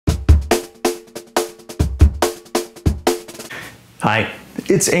Hi,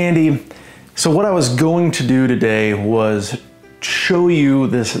 it's Andy. So what I was going to do today was show you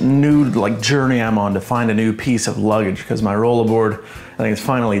this new journey I'm on to find a new piece of luggage because my rollerboard, I think, is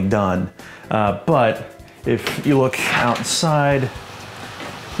finally done. But if you look outside,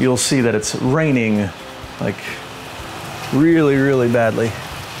 you'll see that it's raining like really badly.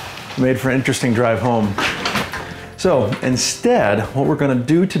 Made for an interesting drive home. So instead, what we're going to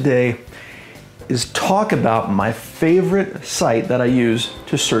do today is talk about my favorite site that I use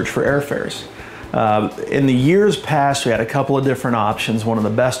to search for airfares. In the years past, we had a couple of different options. One of the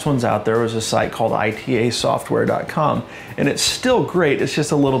best ones out there was a site called itasoftware.com, and it's still great, it's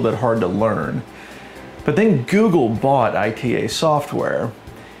just a little bit hard to learn. But then Google bought ITA Software,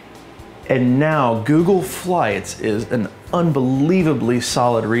 and now Google Flights is an unbelievably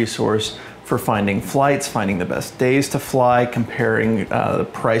solid resource for finding flights, finding the best days to fly, comparing the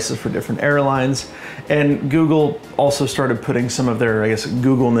prices for different airlines. And Google also started putting some of their,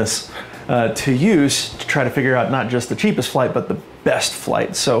 Googleness to use to try to figure out not just the cheapest flight, but the best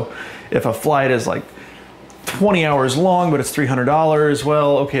flight. So if a flight is like 20 hours long, but it's $300,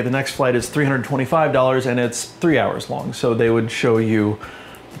 well, okay, the next flight is $325 and it's 3 hours long. So they would show you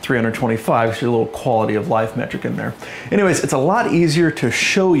 325, so a little quality of life metric in there. Anyways, it's a lot easier to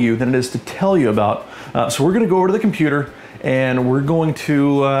show you than it is to tell you about. So we're gonna go over to the computer and we're going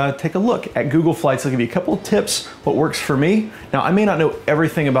to take a look at Google Flights. I'll give you a couple of tips, what works for me. Now, I may not know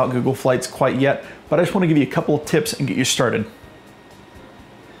everything about Google Flights quite yet, but I just wanna give you a couple of tips and get you started.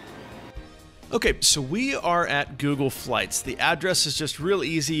 Okay, so we are at Google Flights. The address is just real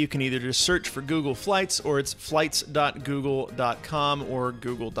easy. You can either just search for Google Flights, or it's flights.google.com or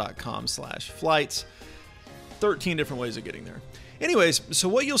google.com/flights. 13 different ways of getting there. Anyways, so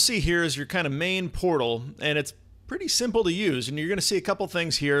what you'll see here is your kind of main portal, and it's pretty simple to use. And you're going to see a couple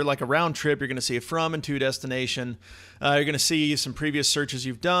things here, like a round trip. You're going to see a from and to destination. You're going to see some previous searches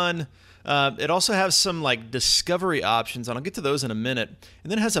you've done. It also has some discovery options, and I'll get to those in a minute.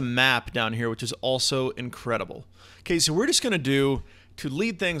 And then it has a map down here, which is also incredible. Okay, so we're just going to do, to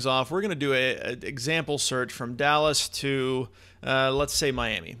lead things off, we're going to do an example search from Dallas to, let's say,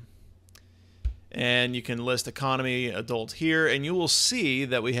 Miami. And you can list economy, adult here, and you will see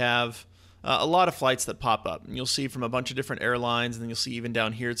that we have a lot of flights that pop up. And you'll see from a bunch of different airlines, and then you'll see even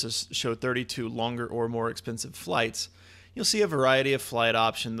down here it says show 32 longer or more expensive flights. You'll see a variety of flight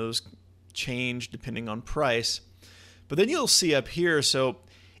options. Those change depending on price. But then you'll see up here, so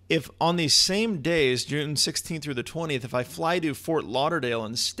if on these same days, June 16th through the 20th, if I fly to Fort Lauderdale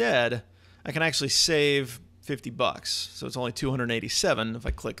instead, I can actually save 50 bucks. So it's only 287. If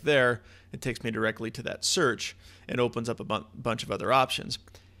I click there, it takes me directly to that search and opens up a bunch of other options.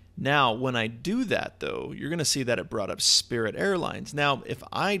 Now, when I do that, though, you're going to see that it brought up Spirit Airlines. Now, if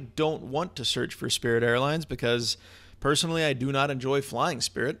I don't want to search for Spirit Airlines because personally I do not enjoy flying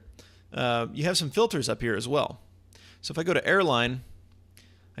Spirit, you have some filters up here as well. So if I go to airline,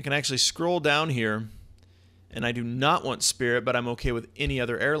 I can actually scroll down here, and I do not want Spirit, but I'm okay with any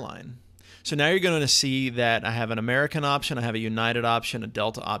other airline. So now you're going to see that I have an American option, I have a United option, a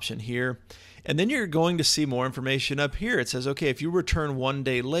Delta option here, and then you're going to see more information up here. It says, okay, if you return one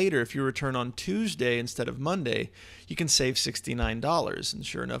day later, if you return on Tuesday instead of Monday, you can save $69. And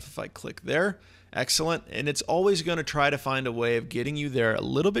sure enough, if I click there, excellent. And it's always going to try to find a way of getting you there a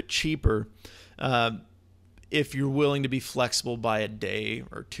little bit cheaper if you're willing to be flexible by a day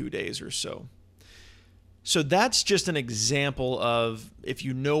or 2 days or so. So that's just an example of if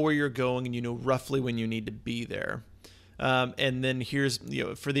you know where you're going and you know roughly when you need to be there. And then here's,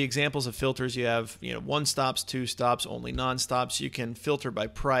 for the examples of filters, you have, 1 stops, 2 stops, only non-stops. You can filter by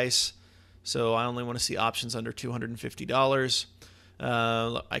price. So I only want to see options under $250.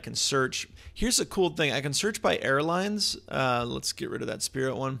 I can search. Here's a cool thing. I can search by airlines. Let's get rid of that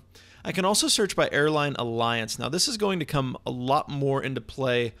Spirit one. I can also search by airline alliance. Now, this is going to come a lot more into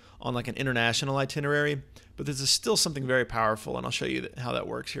play on an international itinerary, but this is still something very powerful, and I'll show you how that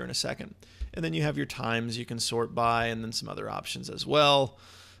works here in a second. And then you have your times you can sort by, and then some other options as well.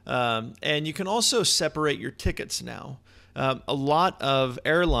 And you can also separate your tickets now. A lot of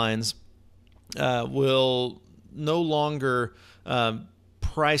airlines will no longer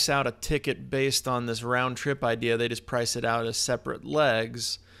price out a ticket based on this round trip idea. They just price it out as separate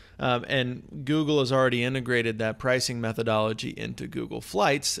legs. And Google has already integrated that pricing methodology into Google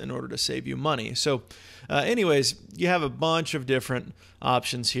Flights in order to save you money. So anyways, you have a bunch of different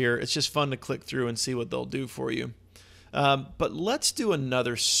options here. It's just fun to click through and see what they'll do for you. But let's do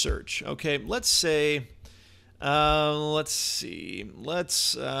another search. Okay, let's say, let's see.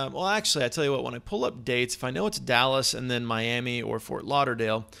 Well, actually, I tell you what, when I pull up dates, if I know it's Dallas and then Miami or Fort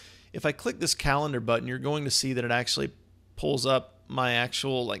Lauderdale, if I click this calendar button, you're going to see that it actually pulls up my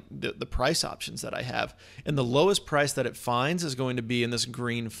actual, like the price options that I have. And the lowest price that it finds is going to be in this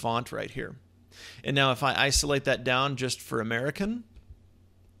green font right here. And now if I isolate that down just for American,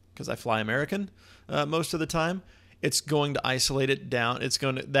 because I fly American most of the time, it's going to isolate it down. It's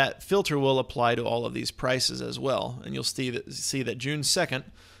going to, that filter will apply to all of these prices as well. And you'll see that June 2nd,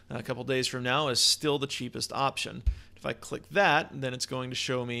 a couple days from now, is still the cheapest option. If I click that, then it's going to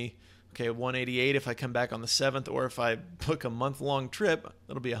show me, okay, 188 if I come back on the 7th, or if I book a month-long trip,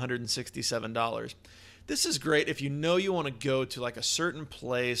 it'll be $167. This is great if you know you want to go to like a certain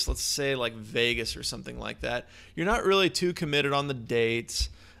place, let's say like Vegas or something like that. You're not really too committed on the dates.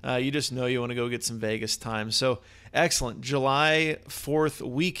 You just know you want to go get some Vegas time. So excellent. July 4th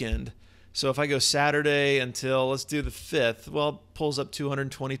weekend. So if I go Saturday until, let's do the 5th, well, it pulls up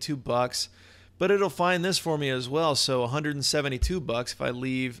 $222, but it'll find this for me as well. So $172 if I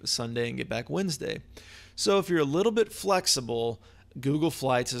leave Sunday and get back Wednesday. So if you're a little bit flexible, Google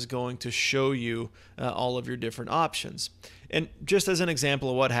Flights is going to show you all of your different options. And just as an example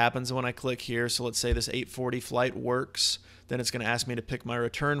of what happens when I click here, so let's say this 8:40 flight works, then it's going to ask me to pick my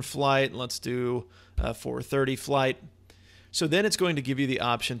return flight. Let's do a 4:30 flight. So then it's going to give you the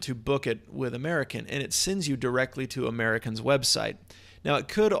option to book it with American, and it sends you directly to American's website. Now, it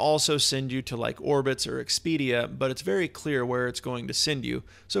could also send you to like Orbitz or Expedia, but it's very clear where it's going to send you.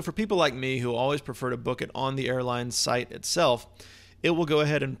 So for people like me who always prefer to book it on the airline site itself, it will go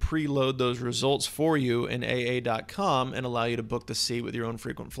ahead and preload those results for you in AA.com and allow you to book the seat with your own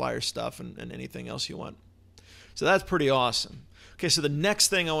frequent flyer stuff and anything else you want. So that's pretty awesome. Okay, so the next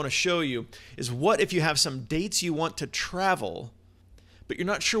thing I want to show you is what if you have some dates you want to travel, but you're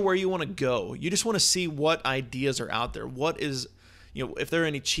not sure where you want to go. You just want to see what ideas are out there. What is, if there are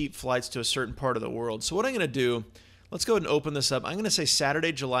any cheap flights to a certain part of the world. So what I'm going to do, let's go ahead and open this up. I'm going to say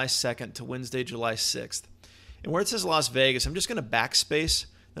Saturday, July 2nd to Wednesday, July 6th. And where it says Las Vegas, I'm just going to backspace,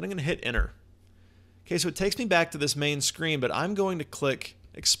 then I'm going to hit enter. Okay, so it takes me back to this main screen, but I'm going to click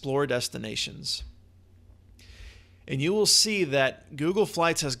Explore Destinations. And you will see that Google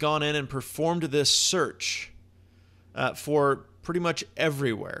Flights has gone in and performed this search for pretty much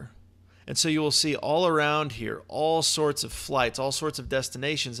everywhere. And so you will see all around here all sorts of flights, all sorts of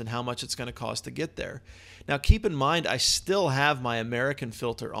destinations, and how much it's going to cost to get there. Now keep in mind, I still have my American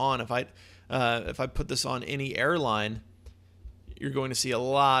filter on. If I put this on any airline, you're going to see a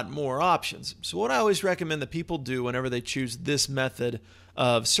lot more options. So what I always recommend that people do whenever they choose this method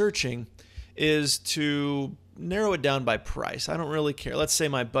of searching is to narrow it down by price. I don't really care. Let's say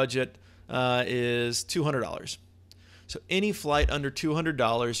my budget is $200. So any flight under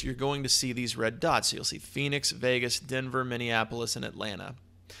 $200, you're going to see these red dots. So you'll see Phoenix, Vegas, Denver, Minneapolis, and Atlanta.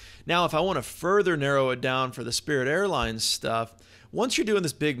 Now, if I want to further narrow it down for the Spirit Airlines stuff, once you're doing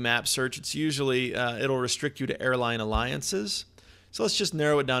this big map search, it's usually, it'll restrict you to airline alliances. So let's just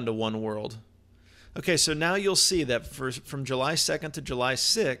narrow it down to One World. Okay, so now you'll see that from July 2nd to July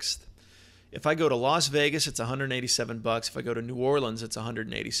 6th, if I go to Las Vegas, it's $187. If I go to New Orleans, it's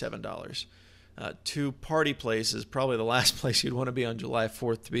 $187. To party places, probably the last place you'd want to be on July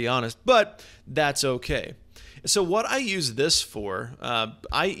 4th, to be honest, but that's okay. So what I use this for,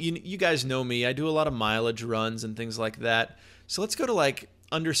 you guys know me, I do a lot of mileage runs and things like that. So let's go to like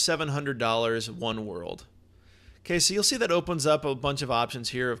under $700 One World. Okay, so you'll see that opens up a bunch of options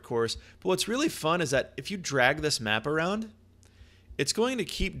here, of course. But what's really fun is that if you drag this map around, it's going to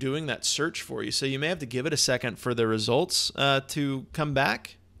keep doing that search for you. So you may have to give it a second for the results to come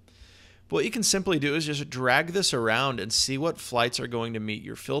back. But what you can simply do is just drag this around and see what flights are going to meet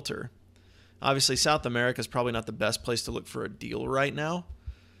your filter. Obviously, South America is probably not the best place to look for a deal right now.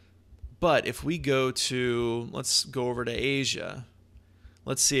 But if we go to, let's go over to Asia.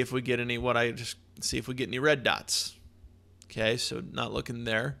 Let's see if we get any, see if we get any red dots. Okay, so not looking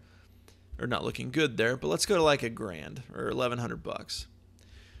there, or not looking good there, but let's go to like $1,000 or $1,100.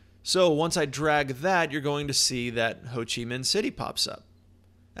 So once I drag that, you're going to see that Ho Chi Minh City pops up.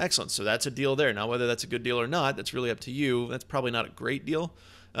 Excellent, so that's a deal there. Now whether that's a good deal or not, that's really up to you. That's probably not a great deal.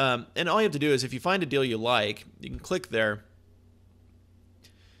 And all you have to do is if you find a deal you like, you can click there,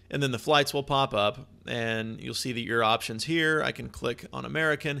 and then the flights will pop up, and you'll see that your options here. I can click on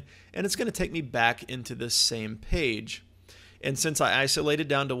American, and it's going to take me back into this same page. And since I isolated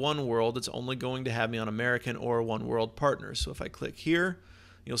down to One World, it's only going to have me on American or One World partners. So if I click here,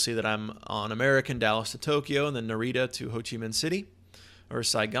 you'll see that I'm on American, Dallas to Tokyo, and then Narita to Ho Chi Minh City or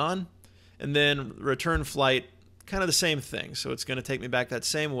Saigon. And then return flight, kind of the same thing. So it's going to take me back that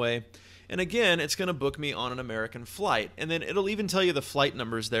same way. And again, it's going to book me on an American flight. And then it'll even tell you the flight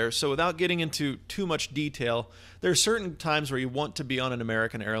numbers there. So without getting into too much detail, there are certain times where you want to be on an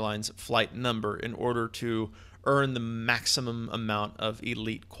American Airlines flight number in order to earn the maximum amount of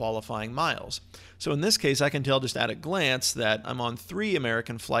elite qualifying miles. So in this case, I can tell just at a glance that I'm on 3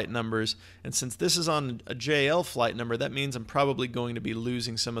 American flight numbers, and since this is on a JL flight number, that means I'm probably going to be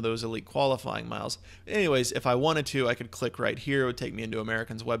losing some of those elite qualifying miles. Anyways, if I wanted to, I could click right here. It would take me into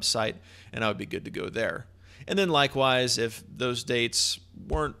American's website, and I would be good to go there. And then likewise, if those dates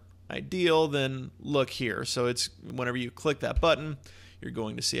weren't ideal, then look here. So it's whenever you click that button, you're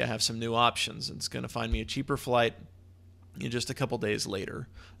going to see I have some new options. It's going to find me a cheaper flight just a couple days later,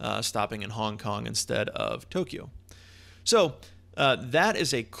 stopping in Hong Kong instead of Tokyo. So that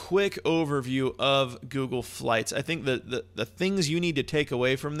is a quick overview of Google Flights. I think the things you need to take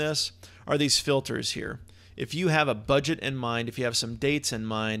away from this are these filters here. If you have a budget in mind, if you have some dates in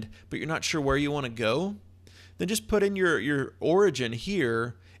mind, but you're not sure where you want to go, then just put in your origin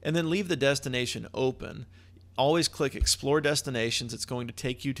here and then leave the destination open. Always click Explore Destinations. It's going to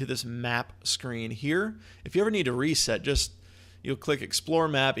take you to this map screen here. If you ever need to reset, you'll click Explore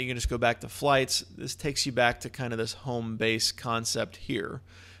Map. You can just go back to Flights. This takes you back to kind of this home base concept here.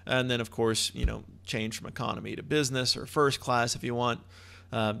 And then, of course, change from economy to business or first class if you want.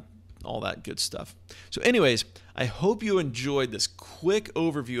 All that good stuff. So anyways, I hope you enjoyed this quick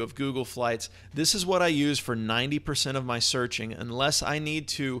overview of Google Flights. This is what I use for 90% of my searching, unless I need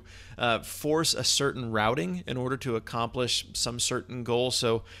to force a certain routing in order to accomplish some certain goal.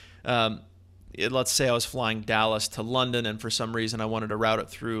 So let's say I was flying Dallas to London, and for some reason I wanted to route it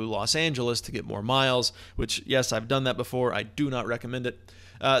through Los Angeles to get more miles, which, yes, I've done that before. I do not recommend it.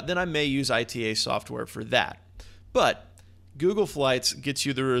 Then I may use ITA software for that. But Google Flights gets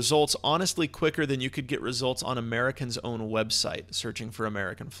you the results honestly quicker than you could get results on American's own website searching for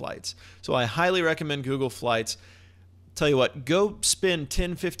American flights. So I highly recommend Google Flights. Tell you what, go spend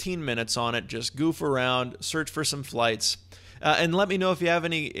 10-15 minutes on it, just goof around, search for some flights, and let me know if you have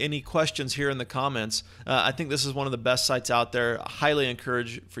any questions here in the comments. I think this is one of the best sites out there. I highly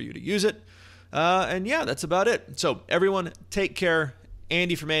encourage for you to use it. And yeah, that's about it. So everyone, take care.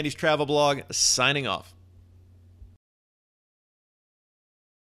 Andy from Andy's Travel Blog, signing off.